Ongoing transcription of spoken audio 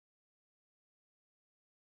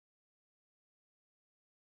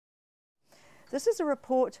This is a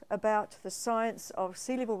report about the science of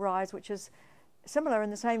sea level rise, which is similar in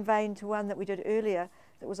the same vein to one that we did earlier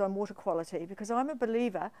that was on water quality, because I'm a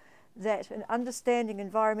believer that in understanding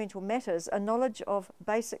environmental matters, a knowledge of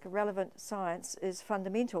basic relevant science is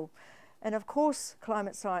fundamental. And of course,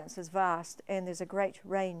 climate science is vast and there's a great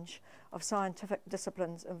range of scientific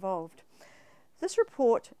disciplines involved. This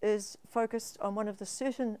report is focused on one of the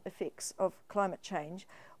certain effects of climate change,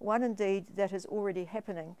 one indeed that is already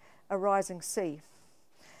happening, a rising sea.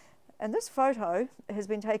 And this photo has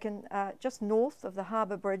been taken just north of the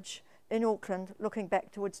Harbour Bridge in Auckland, looking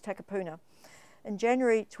back towards Takapuna. In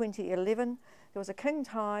January 2011, there was a king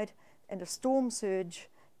tide and a storm surge,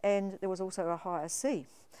 and there was also a higher sea.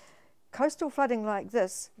 Coastal flooding like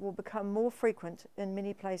this will become more frequent in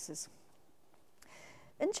many places.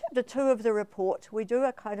 In chapter 2 of the report, we do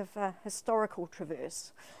a kind of historical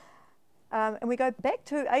traverse. And we go back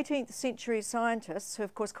to 18th century scientists who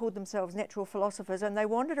of course called themselves natural philosophers, and they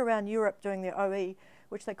wandered around Europe doing their OE,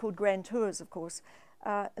 which they called grand tours of course.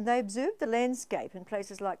 And they observed the landscape in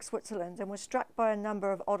places like Switzerland and were struck by a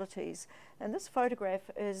number of oddities. And this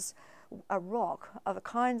photograph is a rock of a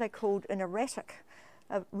kind they called an erratic,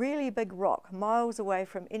 a really big rock, miles away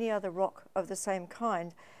from any other rock of the same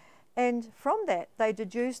kind. And from that, they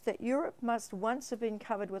deduced that Europe must once have been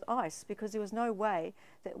covered with ice, because there was no way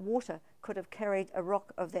that water could have carried a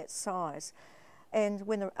rock of that size. And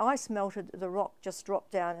when the ice melted, the rock just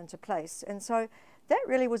dropped down into place. And so that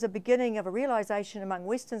really was a beginning of a realization among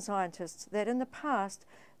Western scientists that in the past,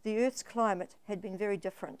 the Earth's climate had been very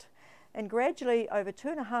different. And gradually, over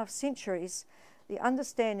 2.5 centuries, the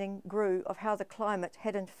understanding grew of how the climate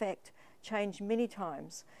had in fact changed many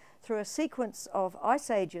times through a sequence of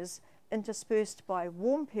ice ages interspersed by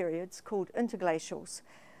warm periods called interglacials.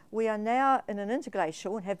 We are now in an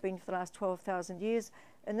interglacial, and have been for the last 12,000 years,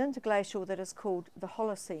 an interglacial that is called the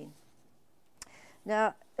Holocene.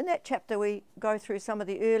 Now, in that chapter we go through some of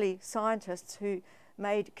the early scientists who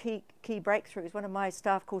made key breakthroughs. One of my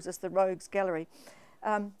staff calls this the Rogues Gallery.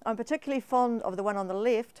 I'm particularly fond of the one on the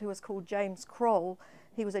left, who was called James Kroll.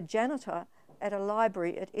 He was a janitor at a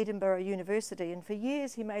library at Edinburgh University, and for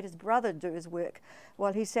years he made his brother do his work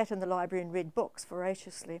while he sat in the library and read books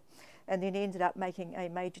voraciously, and then ended up making a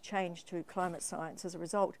major change to climate science as a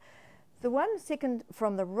result. The one second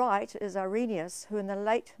from the right is Arrhenius, who in the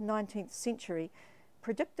late 19th century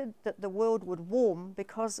predicted that the world would warm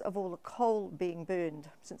because of all the coal being burned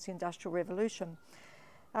since the Industrial Revolution.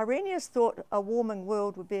 Arrhenius thought a warming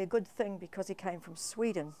world would be a good thing because he came from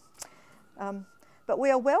Sweden. But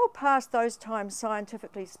we are well past those times,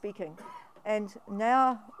 scientifically speaking, and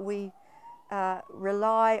now we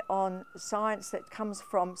rely on science that comes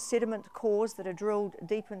from sediment cores that are drilled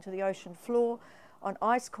deep into the ocean floor, on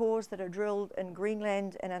ice cores that are drilled in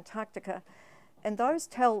Greenland and Antarctica, and those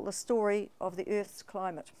tell the story of the Earth's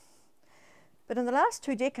climate. But in the last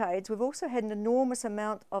 2 decades, we've also had an enormous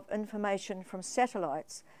amount of information from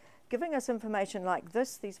satellites, giving us information like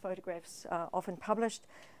this. These photographs are often published.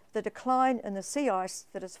 The decline in the sea ice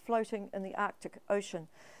that is floating in the Arctic Ocean.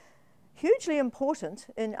 Hugely important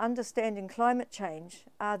in understanding climate change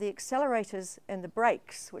are the accelerators and the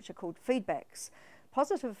brakes, which are called feedbacks.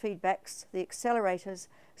 Positive feedbacks, the accelerators,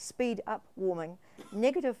 speed up warming.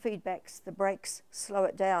 Negative feedbacks, the brakes, slow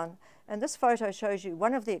it down. And this photo shows you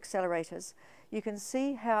one of the accelerators. You can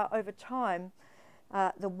see how over time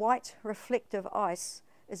the white reflective ice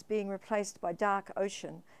is being replaced by dark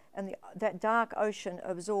ocean, and that dark ocean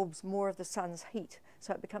absorbs more of the sun's heat,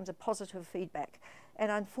 so it becomes a positive feedback.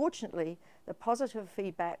 And unfortunately, the positive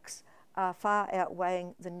feedbacks are far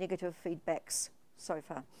outweighing the negative feedbacks so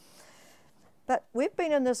far. But we've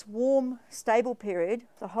been in this warm, stable period,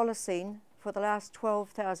 the Holocene, for the last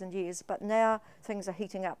 12,000 years, but now things are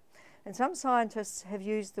heating up. And some scientists have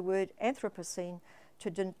used the word Anthropocene to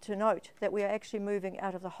denote that we are actually moving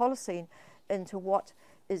out of the Holocene into what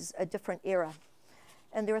is a different era.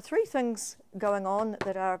 And there are 3 things going on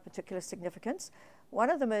that are of particular significance. One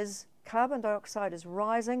of them is carbon dioxide is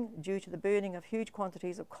rising due to the burning of huge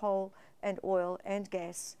quantities of coal and oil and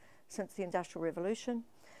gas since the Industrial Revolution.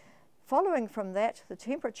 Following from that, the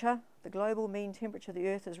temperature, the global mean temperature of the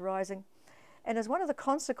Earth is rising. And as one of the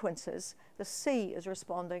consequences, the sea is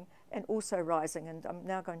responding and also rising. And I'm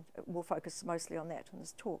now we'll focus mostly on that in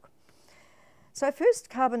this talk. So first,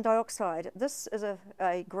 carbon dioxide. This is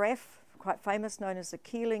a graph, quite famous, known as the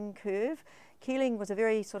Keeling curve. Keeling was a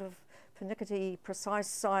very sort of pernickety, precise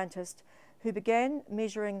scientist who began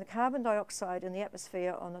measuring the carbon dioxide in the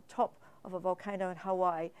atmosphere on the top of a volcano in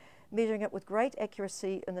Hawaii, measuring it with great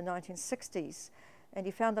accuracy in the 1960s. and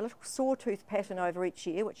he found a little sawtooth pattern over each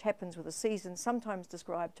ear, which happens with the season, sometimes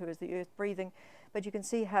described to as the earth breathing, but you can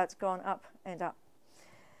see how it's gone up and up.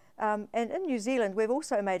 And in New Zealand, we've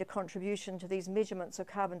also made a contribution to these measurements of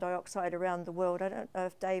carbon dioxide around the world. I don't know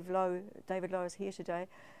if David Lowe is here today.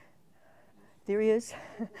 There he is,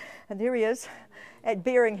 and there he is at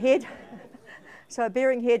Bering Head. So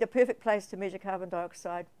Bering Head, a perfect place to measure carbon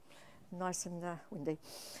dioxide, nice and windy.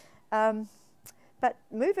 But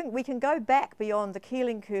we can go back beyond the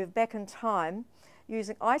Keeling curve, back in time,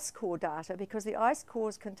 using ice core data, because the ice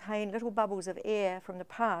cores contain little bubbles of air from the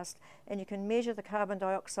past, and you can measure the carbon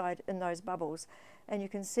dioxide in those bubbles. And you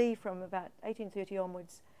can see from about 1830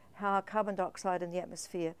 onwards how carbon dioxide in the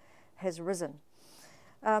atmosphere has risen.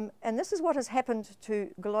 And this is what has happened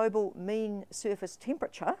to global mean surface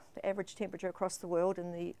temperature, the average temperature across the world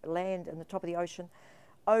in the land and the top of the ocean,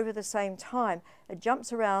 over the same time. It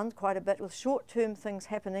jumps around quite a bit with short-term things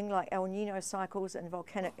happening like El Nino cycles and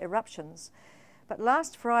volcanic eruptions. But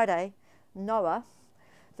last Friday, NOAA,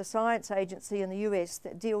 the science agency in the US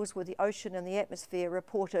that deals with the ocean and the atmosphere,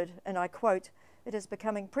 reported, and I quote, "It is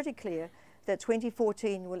becoming pretty clear that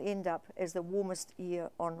 2014 will end up as the warmest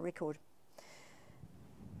year on record."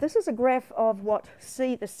 This is a graph of what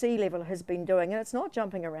the sea level has been doing, and it's not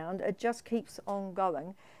jumping around, it just keeps on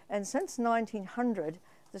going. And since 1900,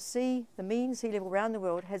 the mean sea level around the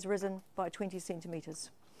world has risen by 20 centimetres.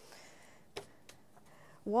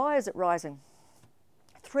 Why is it rising?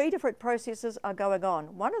 3 different processes are going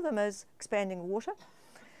on. One of them is expanding water.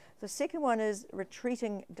 The second one is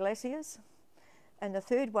retreating glaciers. And the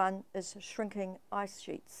third one is shrinking ice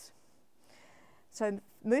sheets. So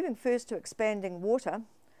moving first to expanding water,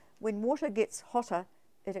 when water gets hotter,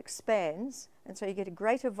 it expands, and so you get a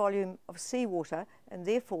greater volume of seawater and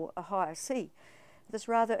therefore a higher sea. This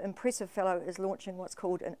rather impressive fellow is launching what's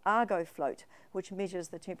called an Argo float, which measures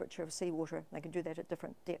the temperature of seawater. They can do that at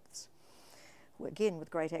different depths, again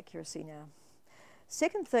with great accuracy now.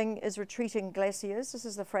 Second thing is retreating glaciers. This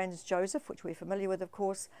is the Franz Josef, which we're familiar with, of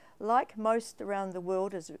course. Like most around the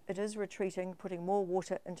world, it is retreating, putting more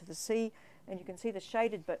water into the sea, and you can see the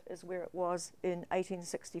shaded bit is where it was in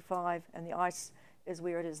 1865, and the ice is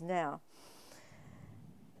where it is now.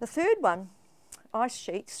 The third one, ice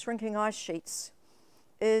sheets, shrinking ice sheets,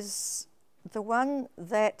 is the one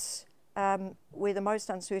that where the most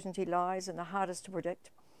uncertainty lies and the hardest to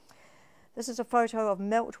predict. This is a photo of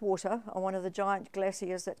meltwater on one of the giant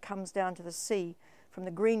glaciers that comes down to the sea from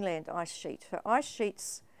the Greenland ice sheet. So ice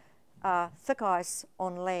sheets are thick ice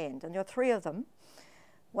on land, and there are 3 of them,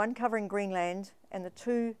 one covering Greenland and the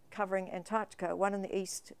 2 covering Antarctica, one in the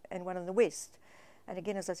east and one in the west. And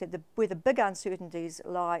again, as I said, where the big uncertainties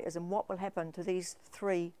lie is in what will happen to these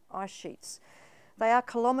 3 ice sheets. They are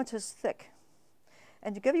kilometres thick.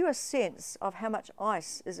 And to give you a sense of how much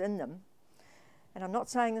ice is in them, and I'm not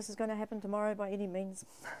saying this is going to happen tomorrow by any means,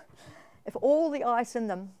 if all the ice in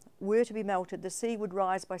them were to be melted, the sea would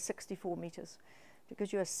rise by 64 metres. It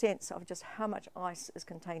gives you a sense of just how much ice is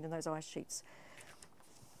contained in those ice sheets.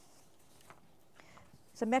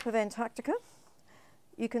 It's a map of Antarctica.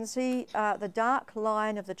 You can see the dark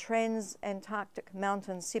line of the trans-Antarctic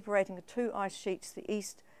mountains separating the 2 ice sheets, the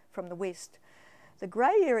east from the west. The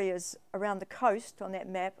grey areas around the coast on that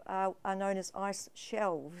map are known as ice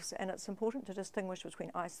shelves, and it's important to distinguish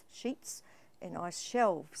between ice sheets and ice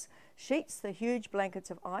shelves. Sheets, the huge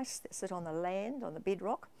blankets of ice that sit on the land, on the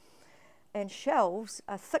bedrock, and shelves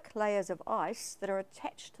are thick layers of ice that are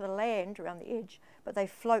attached to the land around the edge, but they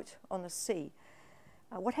float on the sea.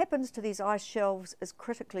 What happens to these ice shelves is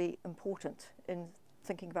critically important in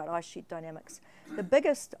thinking about ice sheet dynamics. The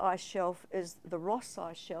biggest ice shelf is the Ross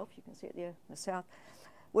ice shelf, you can see it there in the south,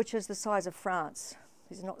 which is the size of France.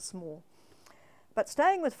 These are not small. But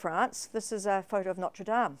staying with France, this is a photo of Notre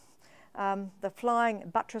Dame. The flying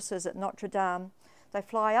buttresses at Notre Dame, they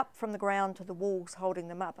fly up from the ground to the walls holding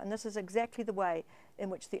them up, and this is exactly the way in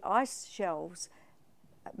which the ice shelves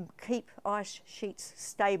keep ice sheets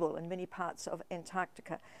stable in many parts of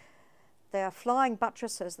Antarctica. They are flying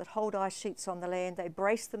buttresses that hold ice sheets on the land. They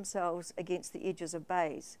brace themselves against the edges of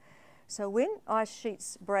bays. So when ice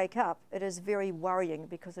sheets break up, it is very worrying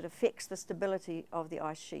because it affects the stability of the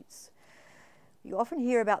ice sheets. You often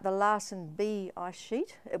hear about the Larsen B ice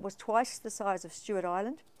sheet. It was twice the size of Stewart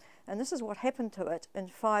Island, and this is what happened to it in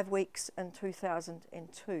 5 weeks in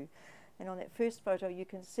 2002. And on that first photo, you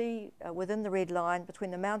can see within the red line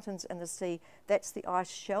between the mountains and the sea, that's the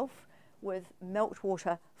ice shelf with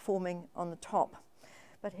meltwater forming on the top.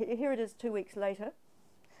 But here it is 2 weeks later,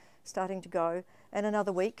 starting to go, and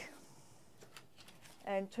another week,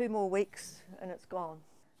 and 2 more weeks, and it's gone.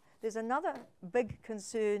 There's another big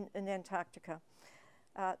concern in Antarctica.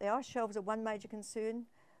 The ice shelves are one major concern.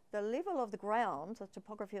 The level of the ground, the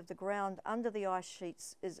topography of the ground under the ice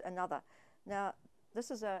sheets is another. Now,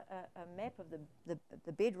 this is a map of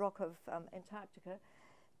the bedrock of Antarctica.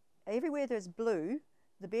 Everywhere there's blue,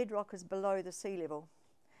 the bedrock is below the sea level.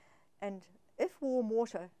 And if warm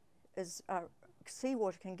water is,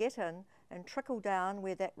 seawater can get in and trickle down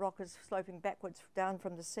where that rock is sloping backwards down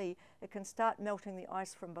from the sea, it can start melting the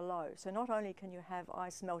ice from below. So not only can you have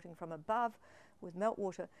ice melting from above with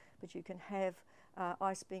meltwater, but you can have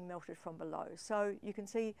ice being melted from below. So you can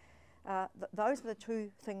see those are the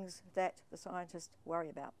two things that the scientists worry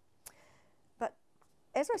about. But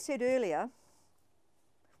as I said earlier,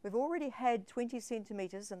 we've already had 20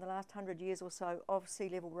 centimetres in the last 100 years or so of sea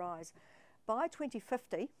level rise. By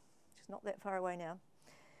 2050, which is not that far away now,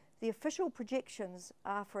 the official projections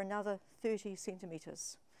are for another 30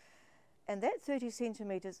 centimetres. And that 30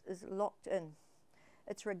 centimetres is locked in.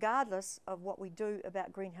 It's regardless of what we do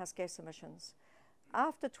about greenhouse gas emissions.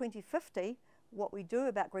 After 2050, what we do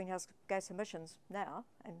about greenhouse gas emissions now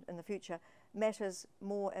and in the future matters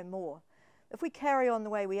more and more. If we carry on the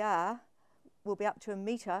way we are, we'll be up to a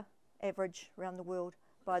metre average around the world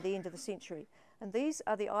by the end of the century. And these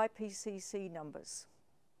are the IPCC numbers.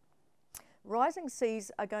 Rising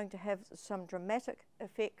seas are going to have some dramatic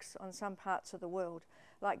effects on some parts of the world,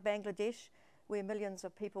 like Bangladesh, where millions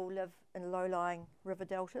of people live in low-lying river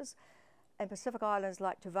deltas, and Pacific islands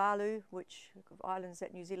like Tuvalu, which are islands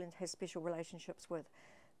that New Zealand has special relationships with.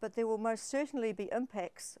 But there will most certainly be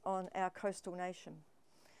impacts on our coastal nation.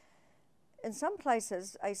 In some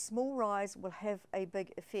places, a small rise will have a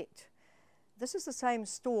big effect. This is the same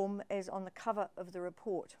storm as on the cover of the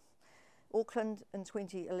report, Auckland in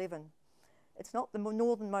 2011. It's not the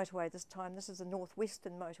northern motorway this time, this is the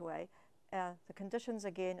northwestern motorway. The conditions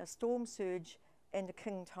again, a storm surge and a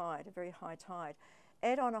king tide, a very high tide.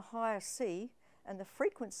 Add on a higher sea and the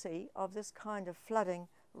frequency of this kind of flooding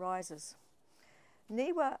rises.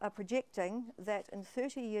 NIWA are projecting that in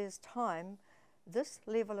 30 years' time, this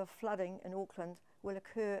level of flooding in Auckland will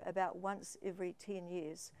occur about once every 10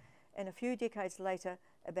 years, and a few decades later,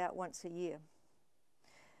 about once a year.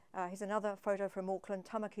 Here's another photo from Auckland,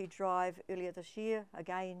 Tamaki Drive earlier this year,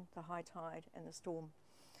 again the high tide and the storm.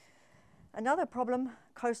 Another problem,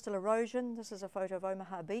 coastal erosion. This is a photo of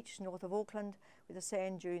Omaha Beach, north of Auckland, where the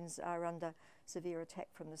sand dunes are under severe attack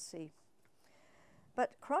from the sea.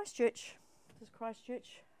 But Christchurch, this is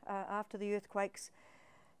Christchurch after the earthquakes.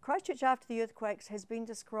 Christchurch after the earthquakes has been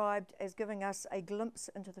described as giving us a glimpse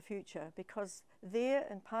into the future, because there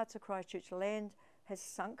in parts of Christchurch land has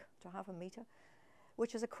sunk to half a metre,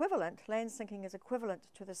 which is equivalent, land sinking is equivalent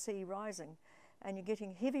to the sea rising. And you're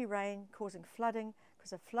getting heavy rain causing flooding because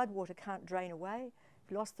the floodwater can't drain away.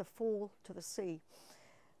 You've lost the fall to the sea.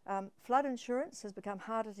 Flood insurance has become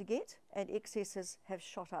harder to get and excesses have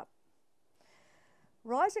shot up.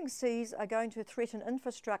 Rising seas are going to threaten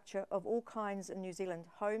infrastructure of all kinds in New Zealand: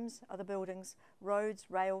 homes, other buildings, roads,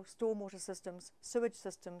 rail, stormwater systems, sewage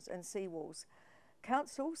systems and seawalls.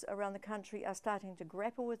 Councils around the country are starting to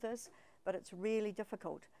grapple with this, but it's really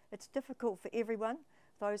difficult. It's difficult for everyone,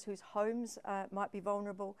 those whose homes might be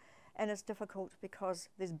vulnerable, and it's difficult because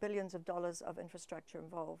there's billions of dollars of infrastructure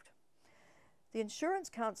involved. The Insurance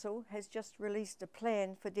Council has just released a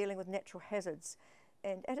plan for dealing with natural hazards,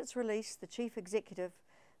 and at its release, the Chief Executive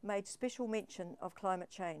made special mention of climate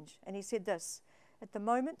change. And he said this: at the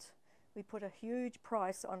moment, we put a huge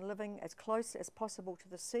price on living as close as possible to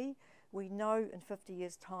the sea. We know in 50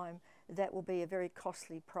 years' time that will be a very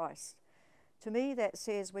costly price. To me, that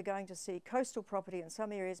says we're going to see coastal property in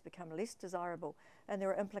some areas become less desirable, and there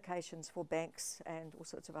are implications for banks and all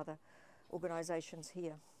sorts of other organisations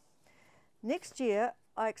here. Next year,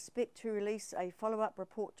 I expect to release a follow-up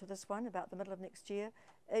report to this one about the middle of next year.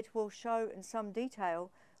 It will show in some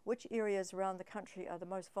detail which areas around the country are the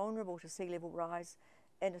most vulnerable to sea level rise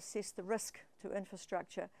and assess the risk to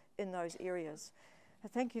infrastructure in those areas.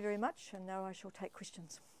 Thank you very much, and now I shall take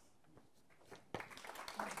questions.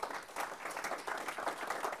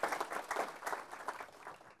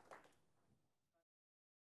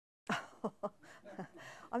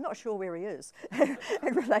 I'm not sure where he is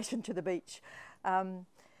in relation to the beach.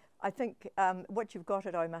 I think what you've got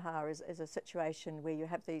at Omaha is a situation where you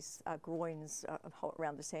have these groins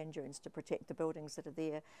around the sand dunes to protect the buildings that are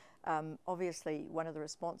there. Obviously, one of the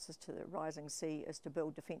responses to the rising sea is to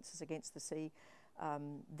build defences against the sea.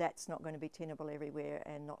 That's not going to be tenable everywhere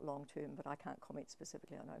and not long term, but I can't comment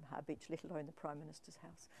specifically on Omaha Beach, let alone the Prime Minister's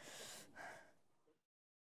house.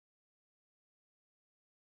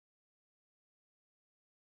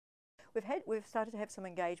 We've started to have some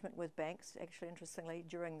engagement with banks, actually, interestingly,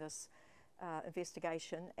 during this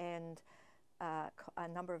investigation, and a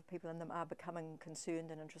number of people in them are becoming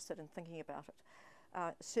concerned and interested in thinking about it.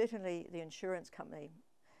 Certainly the insurance company,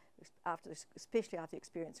 especially after the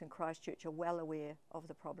experience in Christchurch, are well aware of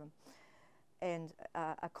the problem and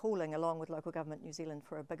are calling, along with local government New Zealand,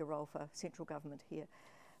 for a bigger role for central government here.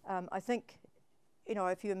 I think, you know,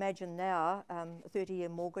 if you imagine now a 30-year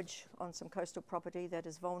mortgage on some coastal property that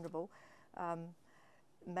is vulnerable,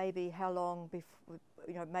 maybe how long before,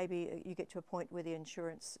 you know, maybe you get to a point where the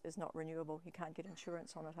insurance is not renewable. You can't get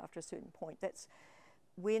insurance on it after a certain point. That's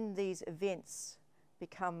when these events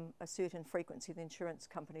become a certain frequency, the insurance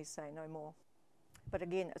companies say no more. But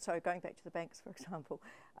again, so going back to the banks, for example,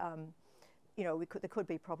 you know, there could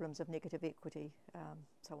be problems of negative equity,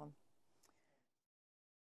 so on.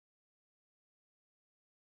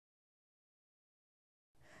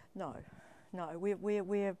 No,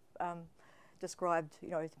 we're described, you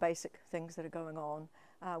know, the basic things that are going on.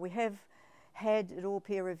 We have had it all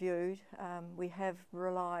peer reviewed. We have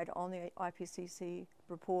relied on the IPCC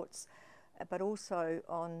reports, but also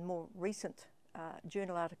on more recent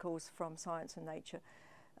journal articles from Science and Nature,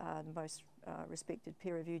 the most respected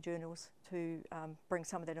peer reviewed journals, to bring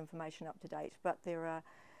some of that information up to date. But there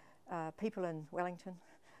are people in Wellington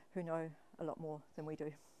who know a lot more than we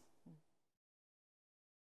do.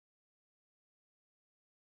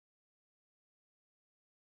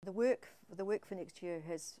 The work for next year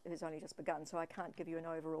has only just begun, so I can't give you an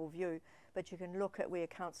overall view, but you can look at where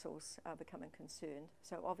councils are becoming concerned.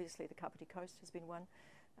 So obviously the Kapiti Coast has been one,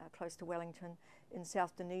 close to Wellington. In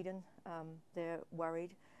South Dunedin, they're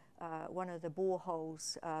worried. One of the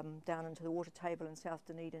boreholes down into the water table in South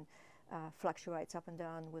Dunedin fluctuates up and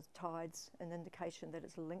down with tides, an indication that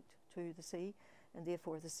it's linked to the sea, and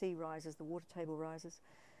therefore as the sea rises, the water table rises.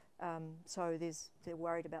 So they're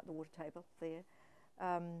worried about the water table there.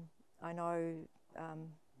 I know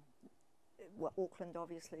Auckland,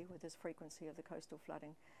 obviously, with this frequency of the coastal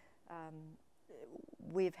flooding.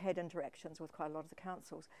 We've had interactions with quite a lot of the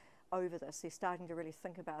councils over this. They're starting to really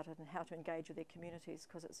think about it and how to engage with their communities,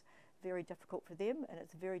 because it's very difficult for them and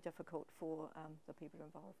it's very difficult for the people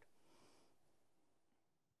involved.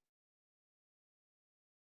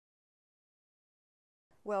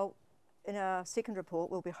 Well, in our second report,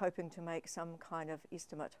 we'll be hoping to make some kind of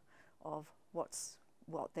estimate of what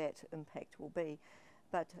that impact will be.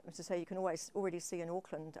 But as I say, you can already see in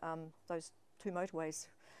Auckland, those two motorways,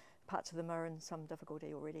 parts of them are in some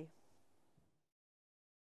difficulty already.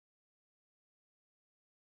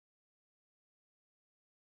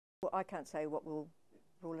 Well, I can't say what will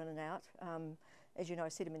rule in and out. As you know,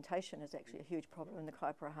 sedimentation is actually a huge problem in the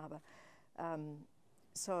Kaipara Harbour.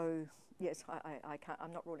 So yes,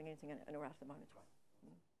 I'm not ruling anything in or out at the moment.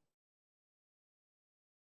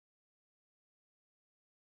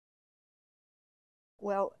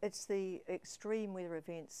 Well, it's the extreme weather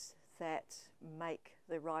events that make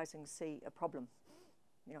the rising sea a problem.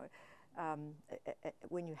 You know,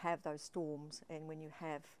 when you have those storms and when you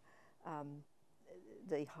have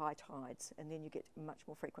the high tides, and then you get much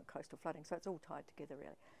more frequent coastal flooding. So it's all tied together,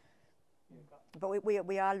 really. But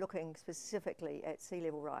we are looking specifically at sea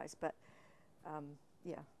level rise, but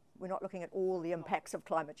yeah, we're not looking at all the impacts of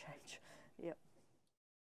climate change. Yep.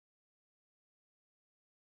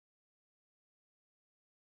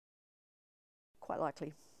 Quite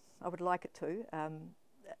likely. I would like it to.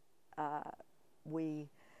 We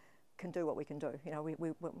can do what we can do. You know, we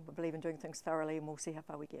believe in doing things thoroughly, and we'll see how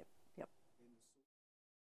far we get. Yep.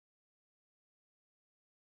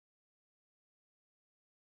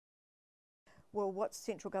 Well, what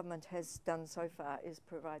central government has done so far is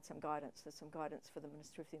provide some guidance. There's some guidance for the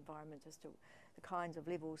Ministry of the Environment as to the kinds of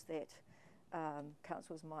levels that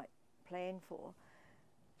councils might plan for.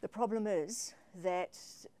 The problem is that,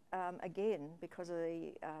 again, because of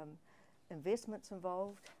the investments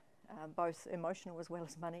involved, both emotional as well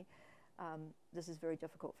as money, this is very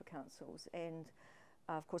difficult for councils. And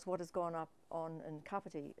of course, what has gone up on in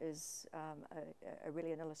Kapiti is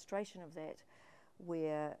really an illustration of that,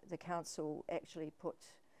 where the council actually put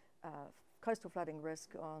coastal flooding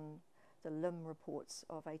risk on the LIM reports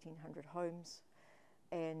of 1,800 homes,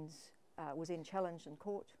 and was then challenged in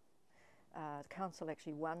court. The council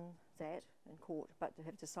actually won that in court, but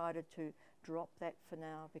have decided to drop that for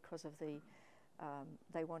now because of the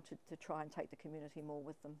they wanted to try and take the community more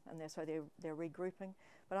with them, and so they're regrouping.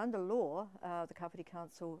 But under law, the Kapiti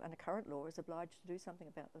Council, under current law, is obliged to do something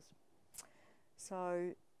about this.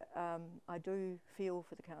 So I do feel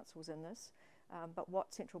for the councils in this, but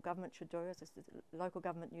what central government should do is the local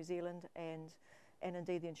government New Zealand and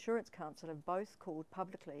indeed the Insurance Council have both called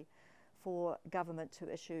publicly for government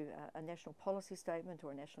to issue a national policy statement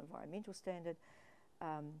or a national environmental standard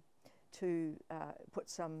to put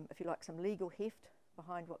some, if you like, some legal heft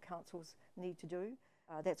behind what councils need to do.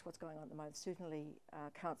 That's what's going on at the moment. Certainly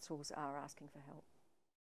councils are asking for help.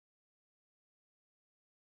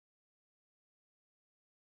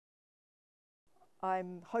 I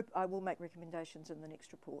hope I will make recommendations in the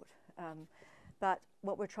next report, but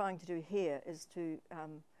what we're trying to do here is to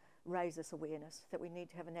raise this awareness that we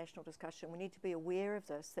need to have a national discussion. We need to be aware of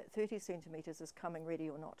this, that 30 centimetres is coming, ready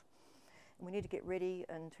or not. And we need to get ready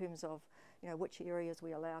in terms of, you know, which areas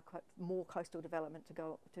we allow more coastal development to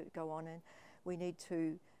go on in. We need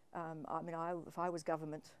to, I mean, if I was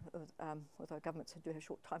government, although governments do have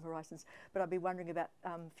short time horizons, but I'd be wondering about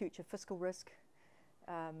future fiscal risk,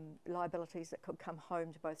 liabilities that could come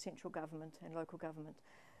home to both central government and local government.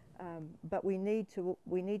 But we need to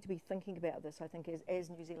be thinking about this, I think, as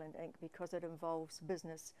New Zealand Inc., because it involves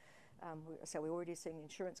business. So we're already seeing the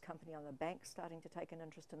insurance company and the bank starting to take an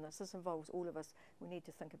interest in this. This involves all of us. We need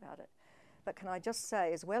to think about it. But can I just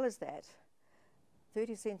say, as well as that,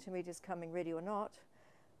 30 centimetres coming, ready or not,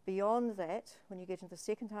 beyond that, when you get into the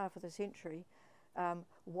second half of the century,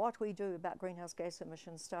 what we do about greenhouse gas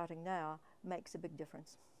emissions starting now makes a big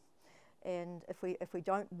difference. And if we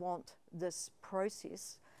don't want this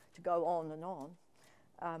process to go on and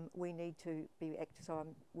on, we need to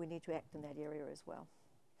we need to act in that area as well.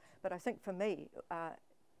 But I think for me,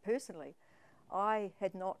 personally, I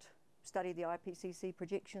had not studied the IPCC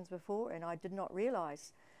projections before, and I did not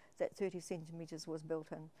realise that 30 centimetres was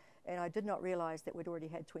built in, and I did not realise that we'd already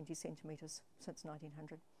had 20 centimetres since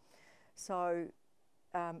 1900. So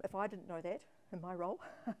if I didn't know that in my role,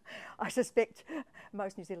 I suspect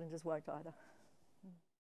most New Zealanders won't either.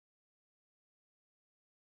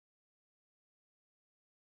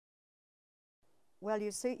 Well,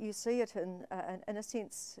 you see it in a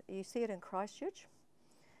sense, you see it in Christchurch,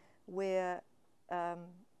 where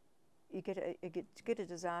you get a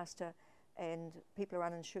disaster and people are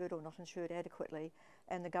uninsured or not insured adequately,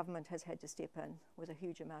 and the government has had to step in with a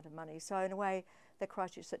huge amount of money. So in a way, the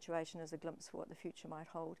Christchurch situation is a glimpse of what the future might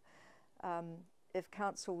hold. If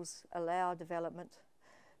councils allow development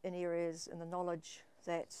in areas in the knowledge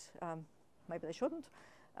that maybe they shouldn't,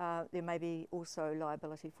 there may be also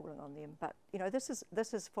liability falling on them. But you know, this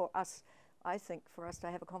is for us. I think for us to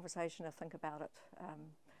have a conversation and think about it.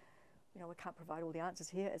 You know, we can't provide all the answers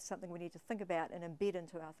here. It's something we need to think about and embed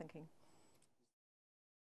into our thinking.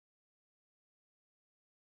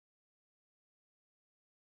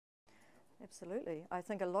 Absolutely. I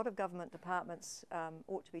think a lot of government departments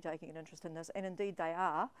ought to be taking an interest in this, and indeed they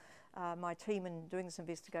are. My team in doing this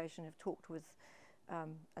investigation have talked with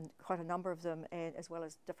and quite a number of them, and as well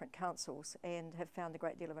as different councils, and have found a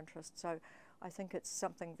great deal of interest. So I think it's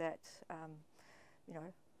something that you know,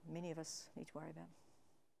 many of us need to worry about.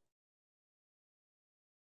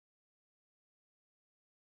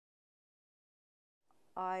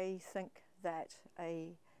 I think that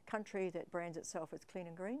a country that brands itself as clean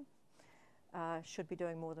and green should be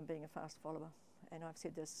doing more than being a fast follower. And I've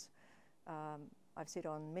said this, I've said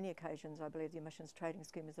on many occasions, I believe the emissions trading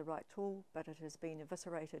scheme is the right tool, but it has been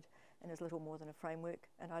eviscerated and is little more than a framework.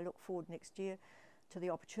 And I look forward next year to the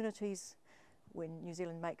opportunities when New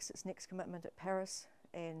Zealand makes its next commitment at Paris,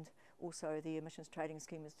 and also the emissions trading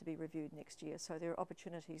scheme is to be reviewed next year. So there are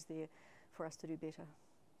opportunities there for us to do better.